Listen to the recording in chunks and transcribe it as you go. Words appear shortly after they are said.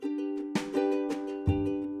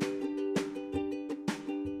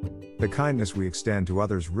The kindness we extend to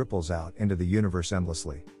others ripples out into the universe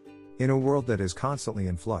endlessly. In a world that is constantly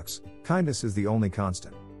in flux, kindness is the only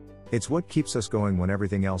constant. It's what keeps us going when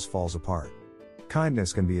everything else falls apart.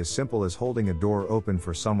 Kindness can be as simple as holding a door open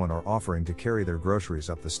for someone or offering to carry their groceries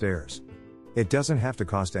up the stairs. It doesn't have to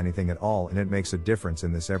cost anything at all, and it makes a difference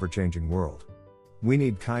in this ever-changing world. We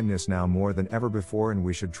need kindness now more than ever before, and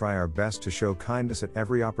we should try our best to show kindness at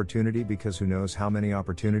every opportunity, because who knows how many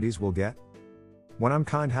opportunities we'll get? When I'm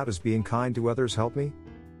kind, how does being kind to others help me?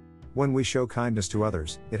 When we show kindness to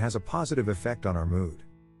others, it has a positive effect on our mood.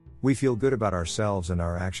 We feel good about ourselves and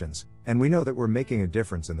our actions, and we know that we're making a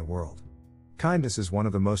difference in the world. Kindness is one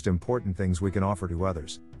of the most important things we can offer to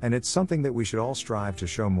others, and it's something that we should all strive to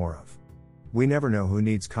show more of. We never know who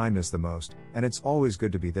needs kindness the most, and it's always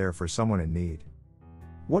good to be there for someone in need.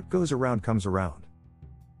 What goes around comes around.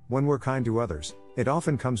 When we're kind to others, it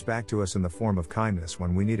often comes back to us in the form of kindness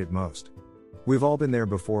when we need it most. We've all been there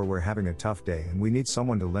before. We're having a tough day and we need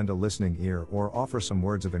someone to lend a listening ear or offer some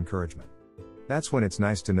words of encouragement. That's when it's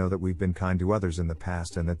nice to know that we've been kind to others in the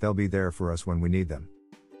past and that they'll be there for us when we need them.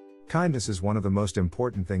 Kindness is one of the most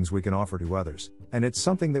important things we can offer to others, and it's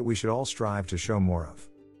something that we should all strive to show more of.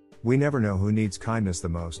 We never know who needs kindness the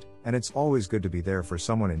most, and it's always good to be there for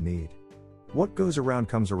someone in need. What goes around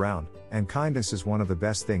comes around, and kindness is one of the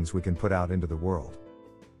best things we can put out into the world.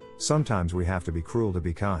 Sometimes we have to be cruel to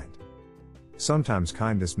be kind. Sometimes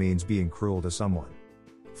kindness means being cruel to someone.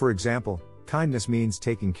 For example, kindness means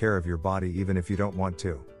taking care of your body even if you don't want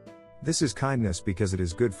to. This is kindness because it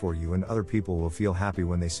is good for you, and other people will feel happy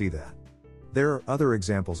when they see that. There are other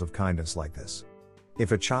examples of kindness like this.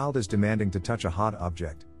 If a child is demanding to touch a hot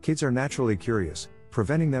object, kids are naturally curious.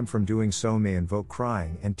 Preventing them from doing so may invoke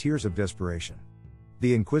crying and tears of desperation.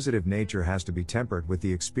 The inquisitive nature has to be tempered with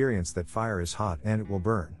the experience that fire is hot and it will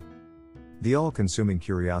burn. The all-consuming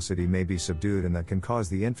curiosity may be subdued, and that can cause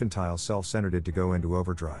the infantile self-centered to go into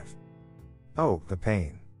overdrive. "Oh, the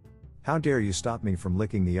pain. How dare you stop me from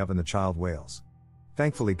licking the oven," the child wails.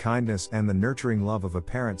 Thankfully, kindness and the nurturing love of a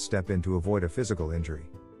parent step in to avoid a physical injury.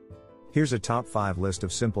 Here's a top 5 list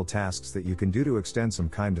of simple tasks that you can do to extend some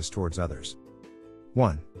kindness towards others.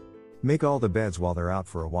 1. Make all the beds while they're out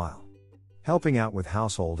for a while. Helping out with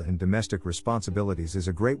household and domestic responsibilities is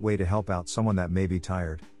a great way to help out someone that may be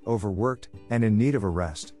tired, overworked, and in need of a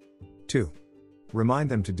rest. 2. Remind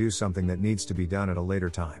them to do something that needs to be done at a later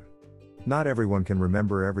time. Not everyone can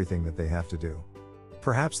remember everything that they have to do.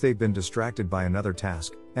 Perhaps they've been distracted by another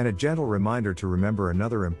task, and a gentle reminder to remember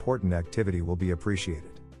another important activity will be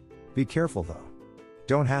appreciated. Be careful though.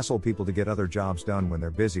 Don't hassle people to get other jobs done when they're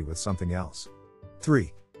busy with something else.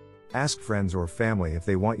 3. Ask friends or family if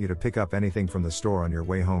they want you to pick up anything from the store on your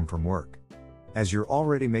way home from work. As you're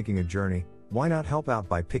already making a journey, why not help out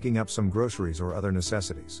by picking up some groceries or other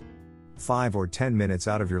necessities? 5 or 10 minutes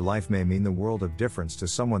out of your life may mean the world of difference to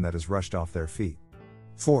someone that is rushed off their feet.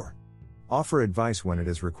 4. Offer advice when it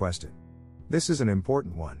is requested. This is an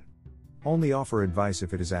important one. Only offer advice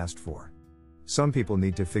if it is asked for. Some people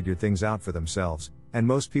need to figure things out for themselves, and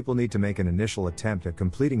most people need to make an initial attempt at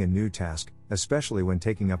completing a new task, especially when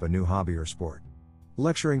taking up a new hobby or sport.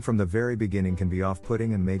 Lecturing from the very beginning can be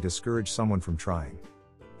off-putting and may discourage someone from trying.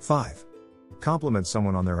 5. Compliment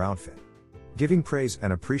someone on their outfit. Giving praise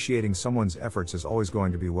and appreciating someone's efforts is always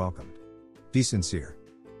going to be welcomed. Be sincere.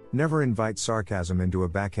 Never invite sarcasm into a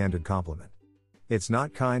backhanded compliment. It's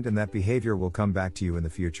not kind, and that behavior will come back to you in the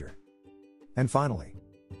future. And finally,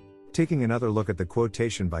 taking another look at the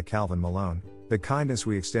quotation by Calvin Malone, "The kindness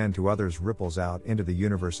we extend to others ripples out into the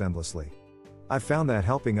universe endlessly." I've found that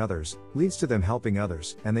helping others leads to them helping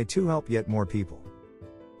others, and they too help yet more people.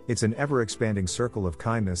 It's an ever-expanding circle of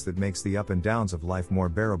kindness that makes the up and downs of life more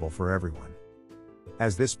bearable for everyone.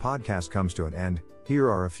 As this podcast comes to an end, here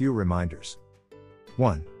are a few reminders.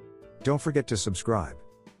 1. Don't forget to subscribe.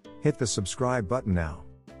 Hit the subscribe button now.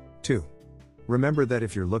 2. Remember that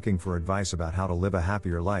if you're looking for advice about how to live a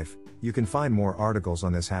happier life, you can find more articles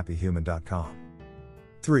on thishappyhuman.com.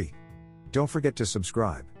 3. Don't forget to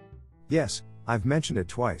subscribe. Yes, I've mentioned it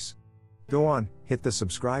twice. Go on, hit the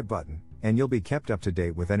subscribe button, and you'll be kept up to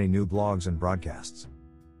date with any new blogs and broadcasts.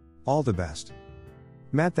 All the best.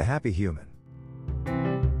 Matt the Happy Human.